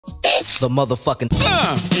the motherfucking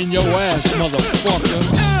in your ass, motherfucker.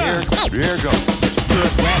 Here it goes.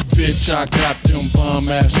 Rap bitch, I got them bum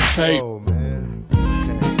ass tape. Oh man.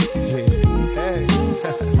 Okay. Hey.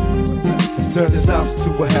 Let's turn this house to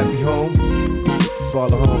a happy home. For all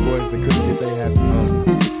the homeboys that couldn't get their happy home.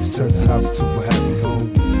 Let's turn this house to a happy home.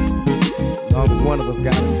 As long as one of us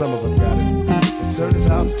got it, some of us got it. Let's turn this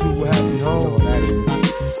house to a happy home. That is.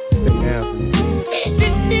 Stay down for you.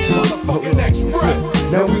 Mothafuckin Express.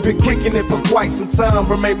 Now we've been kicking it for quite some time.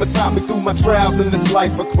 Remain beside me through my trials in this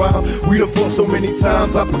life of crime. We done fought so many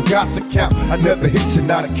times I forgot to count. I never hit you,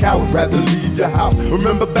 not a coward, rather leave your house.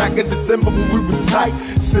 Remember back in December when we was tight,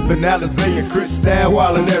 sipping Alize and Cristal,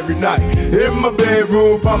 whylin' every night. In my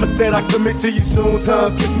bedroom, promise that I commit to you soon.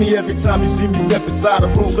 Time kiss me every time you see me step inside the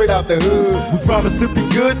room, straight out the hood. We promise to be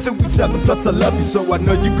good to each other, plus I love you, so I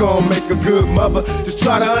know you gon' make a good mother. Just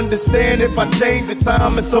try to understand if I change the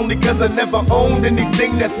time, it's only cause I never owned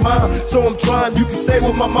anything that's mine. So I'm trying, you can stay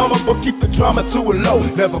with my mama, but keep the drama to a low.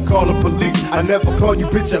 Never call the police, I never call you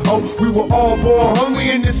bitch a hoe. We were all born hungry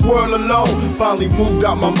in this world alone. Finally moved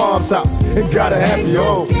out my mom's house and got a happy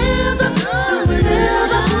home.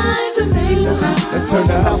 Let's turn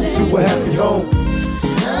the house to a happy home.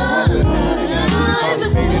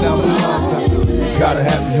 Made it out my mom's house, got a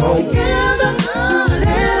happy home.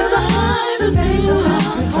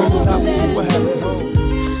 Let's turn this house to a happy home.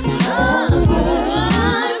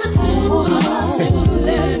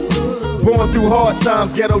 Born through hard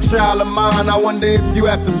times, ghetto child of mine. I wonder if you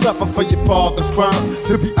have to suffer for your father's crimes.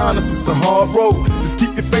 To be honest, it's a hard road. Just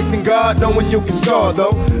keep your faith in God, knowing you'll get scarred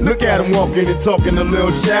though. Look at him walking and talking, a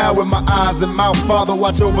little child with my eyes and mouth. Father,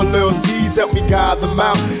 watch over little seeds, help me guide them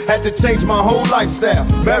out. Had to change my whole lifestyle.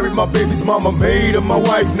 Married my baby's mama, made her my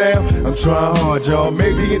wife now. I'm trying hard, y'all.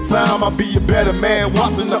 Maybe in time I'll be a better man.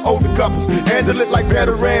 Watching the older couples handle it like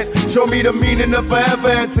veterans. Show me the meaning of forever,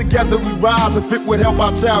 and together we rise. If it would help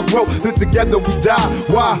our child grow, together we die.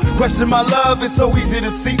 Why? Question my love, it's so easy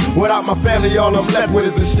to see. Without my family, all I'm left with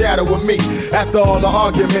is a shadow of me. After all the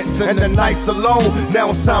arguments and the nights alone, now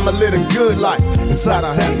it's time to live a good life inside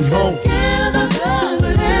a happy home.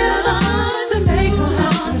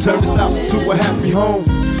 Turn this house to a happy home.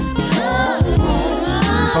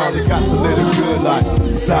 Finally got to live a good life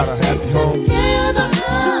inside a happy home.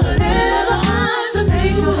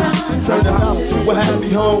 Let's turn the house to a happy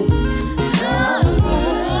home.